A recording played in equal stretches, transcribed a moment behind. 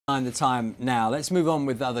The time now. Let's move on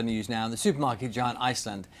with other news now. The supermarket giant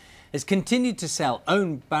Iceland has continued to sell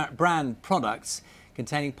own brand products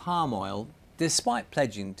containing palm oil, despite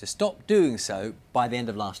pledging to stop doing so by the end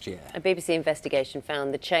of last year. A BBC investigation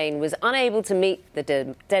found the chain was unable to meet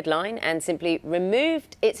the deadline and simply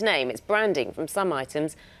removed its name, its branding, from some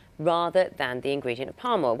items rather than the ingredient of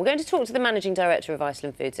palm oil. We're going to talk to the managing director of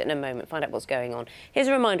Iceland Foods in a moment, find out what's going on. Here's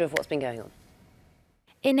a reminder of what's been going on.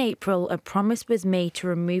 In April, a promise was made to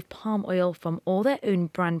remove palm oil from all their own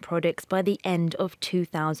brand products by the end of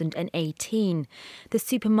 2018. The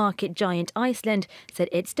supermarket giant Iceland said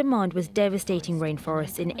its demand was devastating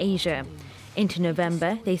rainforests in Asia. Into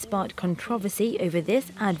November, they sparked controversy over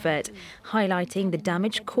this advert, highlighting the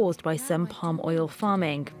damage caused by some palm oil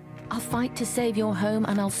farming. I'll fight to save your home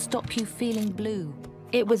and I'll stop you feeling blue.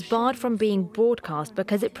 It was barred from being broadcast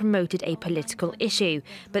because it promoted a political issue,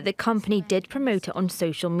 but the company did promote it on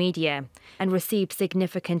social media and received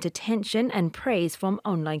significant attention and praise from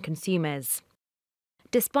online consumers.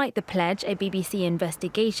 Despite the pledge, a BBC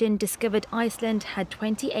investigation discovered Iceland had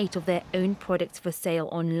 28 of their own products for sale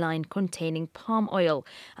online containing palm oil,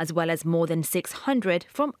 as well as more than 600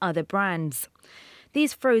 from other brands.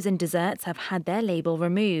 These frozen desserts have had their label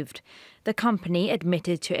removed. The company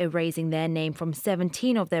admitted to erasing their name from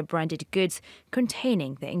 17 of their branded goods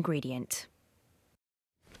containing the ingredient.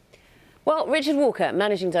 Well, Richard Walker,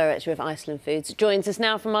 Managing Director of Iceland Foods, joins us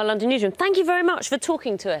now from our London newsroom. Thank you very much for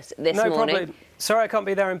talking to us this morning. No problem. Sorry I can't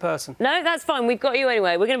be there in person. No, that's fine. We've got you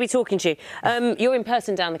anyway. We're going to be talking to you. You're in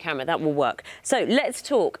person down the camera. That will work. So let's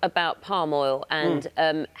talk about palm oil and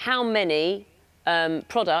how many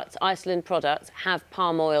products, Iceland products, have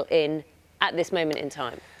palm oil in at this moment in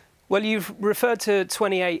time. Well, you've referred to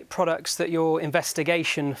 28 products that your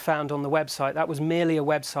investigation found on the website. That was merely a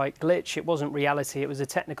website glitch. It wasn't reality. It was a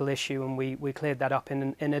technical issue, and we cleared that up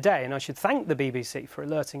in a day. And I should thank the BBC for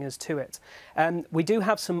alerting us to it. We do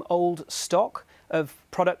have some old stock of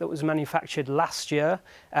product that was manufactured last year,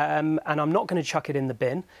 and I'm not going to chuck it in the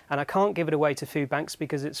bin, and I can't give it away to food banks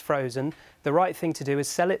because it's frozen. The right thing to do is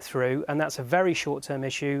sell it through, and that's a very short-term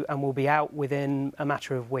issue and will be out within a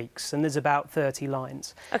matter of weeks. And there's about 30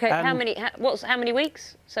 lines. Okay, how many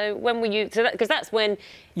weeks? So when will you? Because that's when,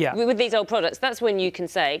 with these old products, that's when you can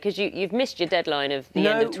say, because you've missed your deadline of the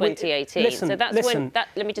end of 2018. So that's when.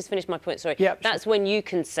 Let me just finish my point. Sorry. Yep, that's when you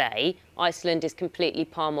can say Iceland is completely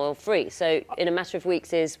palm oil free. So in a matter of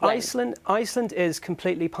weeks is when? Iceland is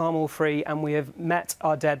completely palm oil free, and we have met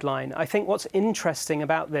our deadline. I think what's interesting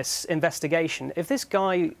about this investigation, if this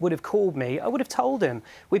guy would have called me, I would have told him.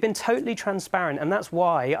 We've been totally transparent, and that's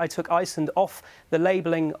why I took Iceland off the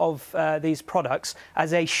labelling of these products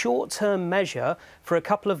as a short-term measure for a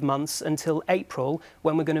couple of months until April,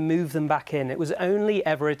 when we're going to move them back in. It was only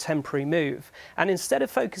ever a temporary move. And instead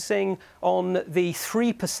of focusing on the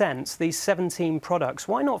 3%, these 17 products,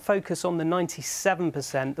 why not focus on the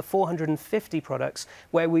 97%, the 450 products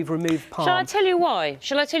where we've removed palm? Shall I tell you why?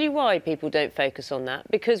 Shall I tell you why people don't focus on that?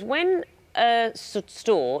 Because when a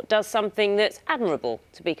store does something that's admirable,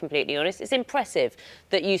 to be completely honest, it's impressive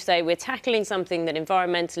that you say we're tackling something that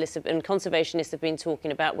environmentalists and conservationists have been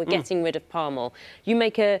talking about, we're getting rid of palm oil. You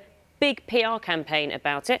make a big PR campaign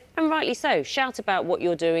about it, and rightly so, shout about what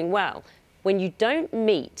you're doing well. When you don't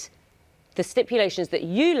meet the stipulations that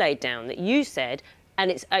you laid down, that you said, and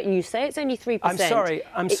it's you say it's only 3%. I'm sorry,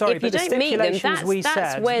 if you don't meet them,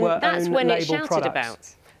 that's when it's shouted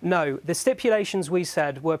about. No, the stipulations we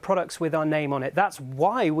said were products with our name on it. That's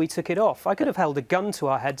why we took it off. I could have held a gun to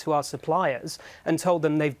our head to our suppliers and told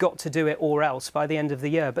them they've got to do it or else by the end of the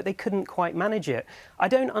year, but they couldn't quite manage it. I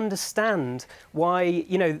don't understand why,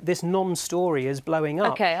 you know, this non-story is blowing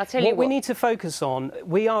up. Okay, I'll tell you what we need to focus on,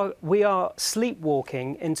 we are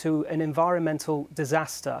sleepwalking into an environmental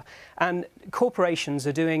disaster, and corporations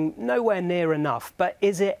are doing nowhere near enough, but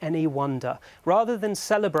is it any wonder? Rather than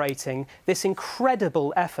celebrating this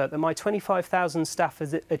incredible effort that my 25,000 staff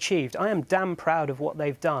has achieved, I am damn proud of what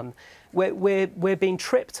they've done. We're being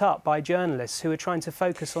tripped up by journalists who are trying to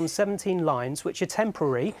focus on 17 lines, which are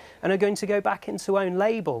temporary and are going to go back into own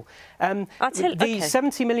label. The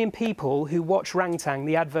 70 million people who watch Rangtang,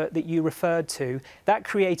 the advert that you referred to, that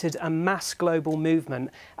created a mass global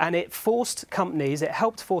movement, and it forced companies, it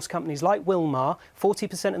helped force companies like Wilmar,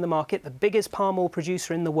 40% in the market, the biggest palm oil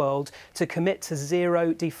producer in the world, to commit to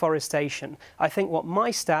zero deforestation. I think what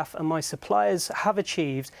my staff and my suppliers have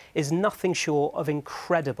achieved is nothing short of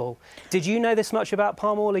incredible. Did you know this much about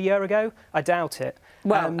palm oil a year ago? I doubt it.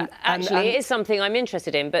 Well, actually, it is something I'm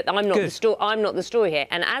interested in, but I'm not the story here.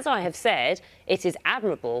 And as I have said, it is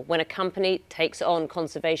admirable when a company takes on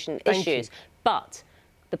conservation issues. But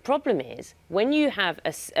The problem is when you have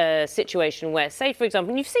a situation where, say, for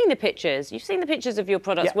example, and you've seen the pictures of your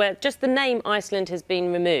products where just the name Iceland has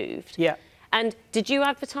been removed. Yeah. And did you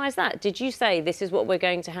advertise that? Did you say this is what we're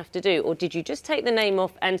going to have to do? Or did you just take the name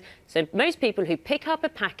off? And so most people who pick up a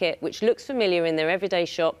packet which looks familiar in their everyday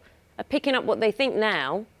shop are picking up what they think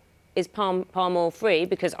now is palm oil free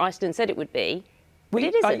because Iceland said it would be.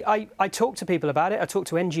 It isn't. I talk to people about it. I talk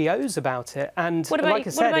to NGOs about it. And what about, like I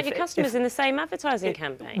said, what about your customers in the same advertising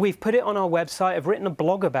campaign? We've put it on our website. I've written a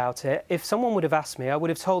blog about it. If someone would have asked me, I would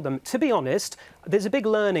have told them. To be honest, there's a big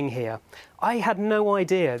learning here. I had no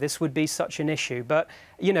idea this would be such an issue, but,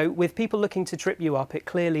 you know, with people looking to trip you up, it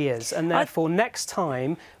clearly is. And therefore, next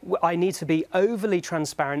time, I need to be overly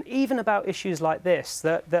transparent, even about issues like this,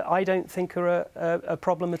 that I don't think are a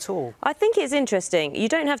problem at all. I think it's interesting. You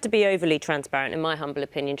don't have to be overly transparent, in my humble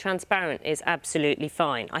opinion. Transparent is absolutely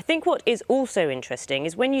fine. I think what is also interesting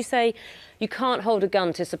is when you say you can't hold a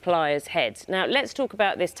gun to suppliers' heads. Now, let's talk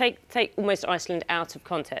about this. Take almost Iceland out of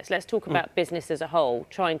context. Let's talk about business as a whole,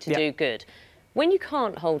 trying to do good. When you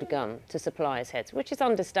can't hold a gun to suppliers' heads, which is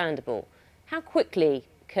understandable, how quickly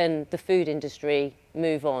can the food industry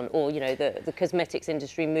move on, or, you know, the cosmetics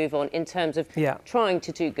industry move on in terms of trying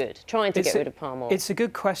to do good, trying to get rid of palm oil? It's a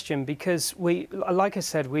good question because like I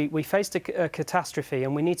said, we faced a catastrophe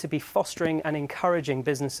and we need to be fostering and encouraging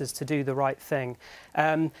businesses to do the right thing.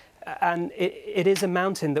 And it is a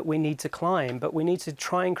mountain that we need to climb, but we need to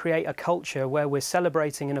try and create a culture where we're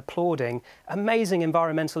celebrating and applauding amazing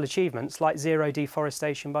environmental achievements like zero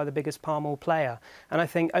deforestation by the biggest palm oil player. And I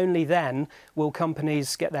think only then will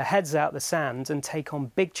companies get their heads out the sand and take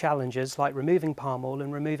on big challenges like removing palm oil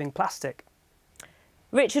and removing plastic.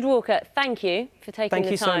 Richard Walker, thank you for taking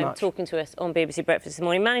the time talking to us on BBC Breakfast this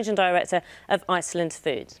morning, Managing Director of Iceland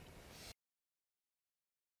Foods.